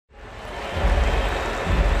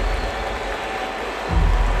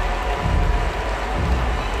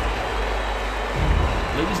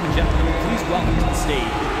stage,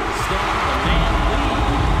 starring the man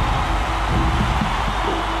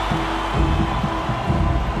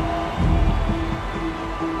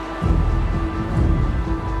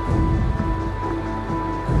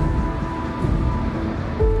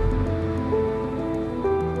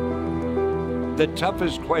The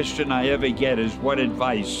toughest question I ever get is, what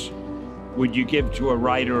advice would you give to a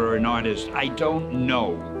writer or an artist? I don't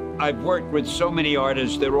know. I've worked with so many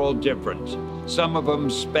artists, they're all different. Some of them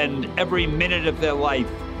spend every minute of their life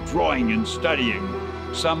drawing and studying.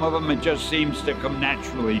 Some of them, it just seems to come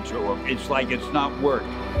naturally to them. It's like it's not work.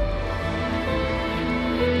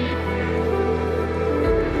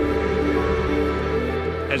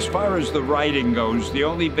 As far as the writing goes, the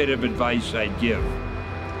only bit of advice I'd give,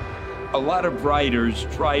 a lot of writers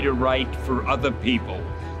try to write for other people.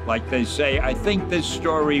 Like they say, I think this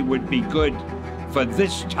story would be good for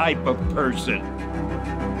this type of person.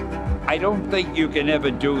 I don't think you can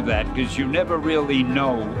ever do that because you never really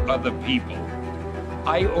know other people.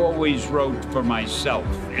 I always wrote for myself.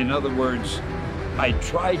 In other words, I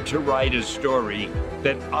tried to write a story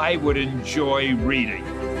that I would enjoy reading.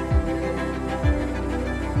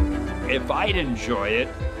 If I'd enjoy it,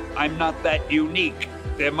 I'm not that unique.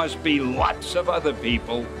 There must be lots of other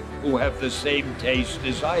people who have the same taste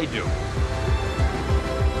as I do.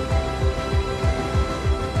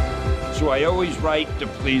 So I always write to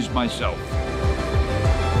please myself.